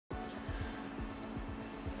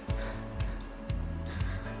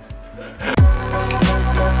Hi,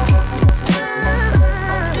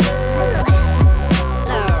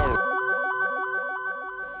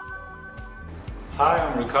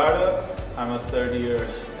 I'm Ricardo. I'm a third-year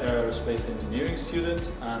aerospace engineering student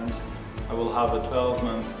and I will have a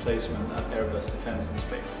 12-month placement at Airbus Defence and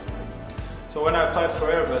Space. So when I applied for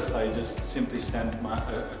Airbus, I just simply sent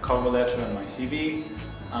a cover letter and my CV,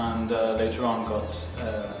 and later on got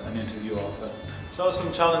an interview offer. So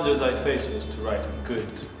some challenges I faced was to write a good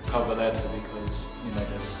cover letter because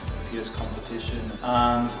there's fierce competition,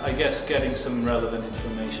 and I guess getting some relevant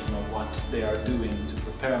information of what they are doing to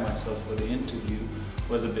prepare myself for the interview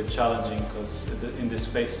was a bit challenging because in the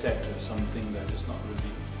space sector some things are just not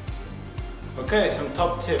revealed. Okay, some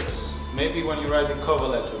top tips. Maybe when you write a cover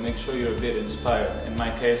letter, make sure you're a bit inspired. In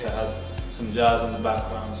my case, I had some jazz in the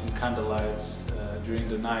background, some candlelights during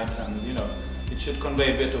the night, and it should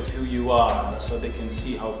convey a bit of who you are so they can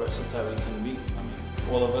see how versatile you can be. I mean,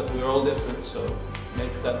 all of us, we're all different, so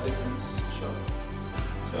make that difference show.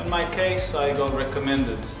 So in my case, I got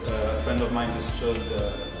recommended. A friend of mine just showed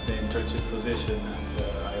the internship position and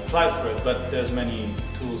I applied for it, but there's many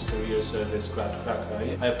tools, career service, grad cracker.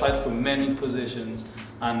 I applied for many positions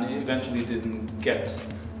and eventually didn't get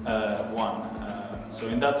one. So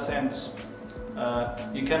in that sense,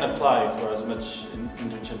 you can apply for as much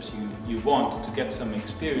internships you want to get some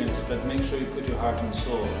experience, but make sure you put your heart and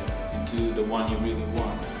soul into the one you really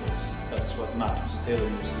want, because that's what matters. Tailor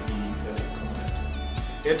your CV, tailor your cover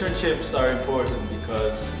letter. Internships are important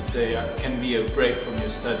because they can be a break from your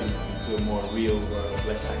studies into a more real world,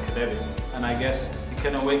 less academic. And I guess it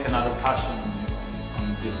can awaken another passion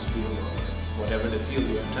on this field, or whatever the field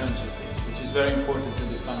your internship is, which is very important to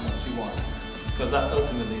define what you want, because that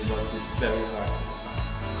ultimately is what is very hard to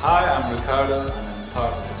define. Hi, I'm Ricardo and I'm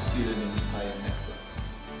part of the Student Inspire Network.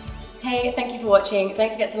 Hey, thank you for watching.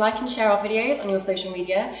 Don't forget to like and share our videos on your social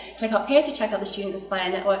media. Click up here to check out the Student Inspire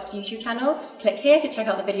Network YouTube channel. Click here to check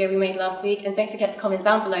out the video we made last week, and don't forget to comment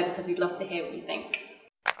down below because we'd love to hear what you think.